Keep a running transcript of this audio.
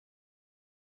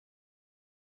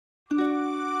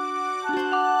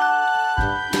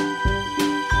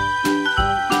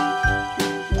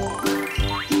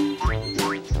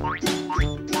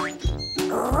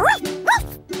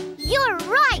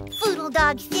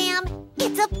Dog Sam.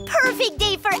 It's a perfect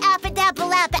day for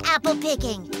Apadapalapa apple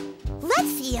picking. Let's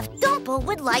see if Dumple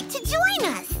would like to join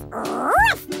us.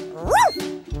 Ruff! Ruff!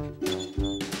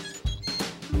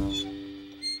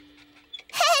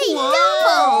 Hey,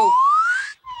 Whoa!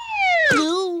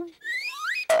 Dumple!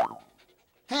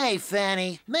 Hey,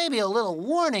 Fanny, maybe a little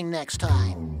warning next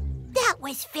time. That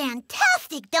was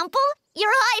fantastic, Dumple.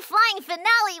 Your high-flying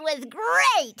finale was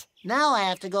great. Now I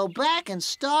have to go back and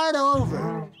start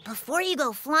over. Before you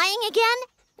go flying again,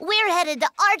 we're headed to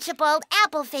Archibald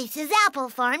Appleface's apple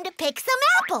farm to pick some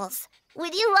apples.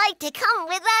 Would you like to come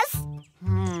with us?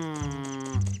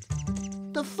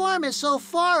 The farm is so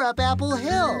far up Apple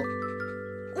Hill.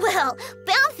 Well,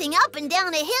 bouncing up and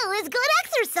down a hill is good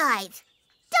exercise.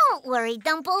 Don't worry,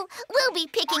 Dumple. We'll be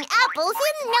picking apples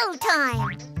in no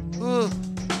time.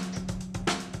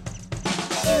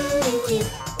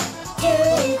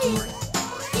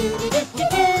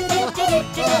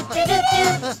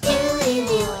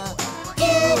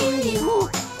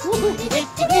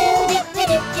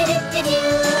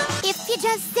 If you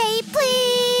just say please.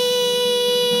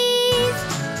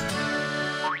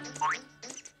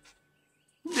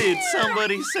 Did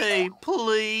somebody say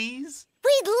please?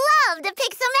 We'd love to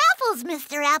pick some apples,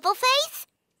 Mr. Appleface.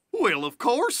 Well, of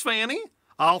course, Fanny.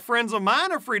 All friends of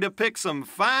mine are free to pick some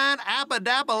fine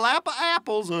Apadapalapa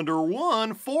apples under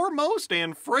one foremost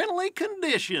and friendly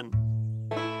condition.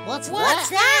 What's What's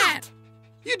that?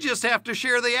 You just have to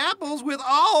share the apples with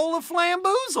all of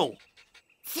Flamboozle.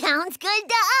 Sounds good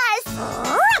to us.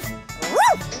 Ruff!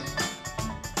 Ruff!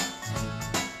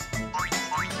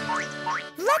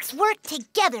 Let's work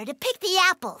together to pick the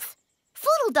apples.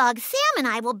 Foodle Dog Sam and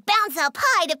I will bounce up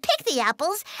high to pick the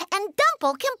apples, and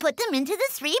Dumple can put them into the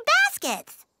 3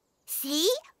 baskets. See?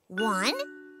 1,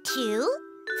 2,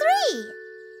 3.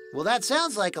 Well, that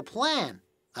sounds like a plan.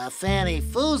 A Fanny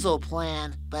Foozle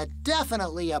plan, but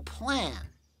definitely a plan.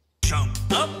 Jump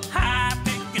up high,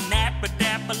 pick an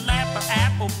Apadapalapa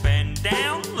apple, bend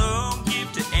down low,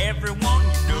 give to everyone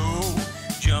you know.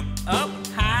 Jump up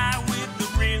high with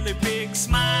a really big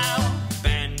smile,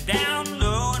 bend down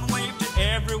low and wave to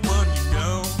everyone you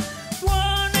know.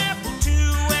 1 apple, 2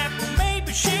 apple,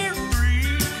 maybe share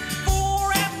 3.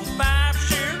 4 apple, 5,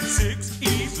 share 6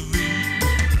 easily.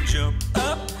 Jump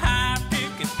up high,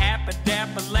 pick an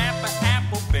Apadapalapa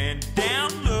apple, bend down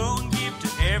low and give to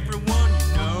everyone you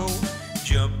know.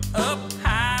 Jump up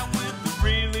high with a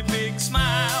really big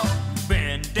smile,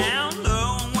 bend down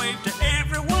low and wave to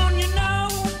everyone you know.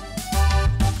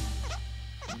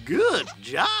 Good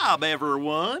job,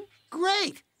 everyone.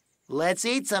 Great! Let's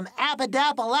eat some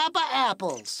Apadapalapa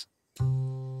apples.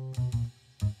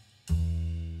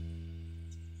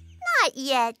 Not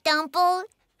yet, Dumple.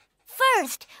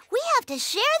 First, we have to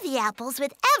share the apples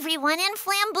with everyone in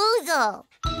Flamboozle.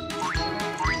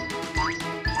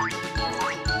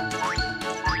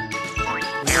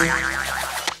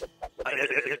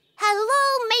 Hello,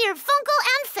 Mayor Funkle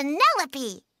and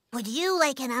Penelope. Would you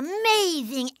like an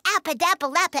amazing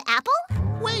Apadapalapa apple?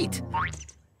 Wait!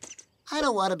 I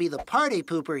don't want to be the party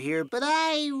pooper here, but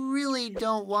I really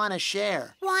don't want to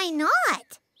share. Why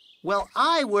not? Well,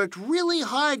 I worked really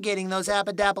hard getting those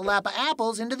Apadapalapa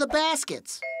apples into the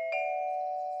baskets.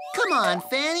 Come on,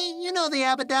 Fanny. You know the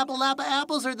Apadapalapa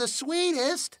apples are the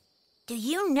sweetest. Do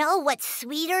you know what's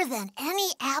sweeter than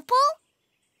any apple?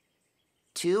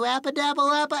 2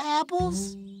 Apadapalapa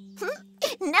apples?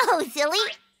 No, silly.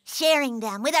 Sharing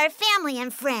them with our family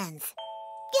and friends.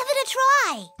 Give it a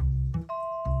try.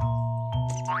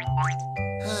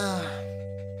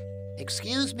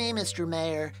 Excuse me, Mr.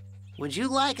 Mayor. Would you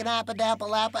like an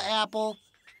Apadapalapa apple?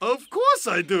 Of course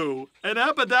I do. An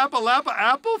Apadapalapa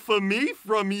apple for me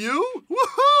from you?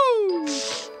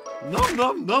 Woohoo! Nom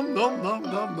nom nom nom nom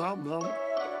nom nom nom.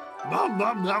 Nom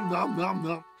nom nom nom nom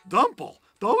nom. Dumple,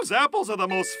 those apples are the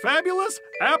most fabulous,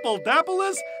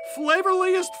 apple-dapplest,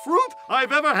 flavorliest fruit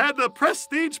I've ever had the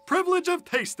prestige privilege of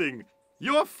tasting.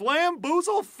 You're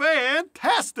Flamboozle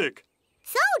fantastic.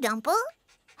 So, Dumple,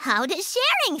 how does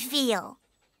sharing feel?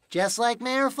 Just like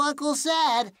Mayor Funkle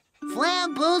said,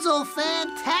 Flamboozle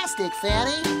fantastic,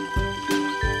 Fanny.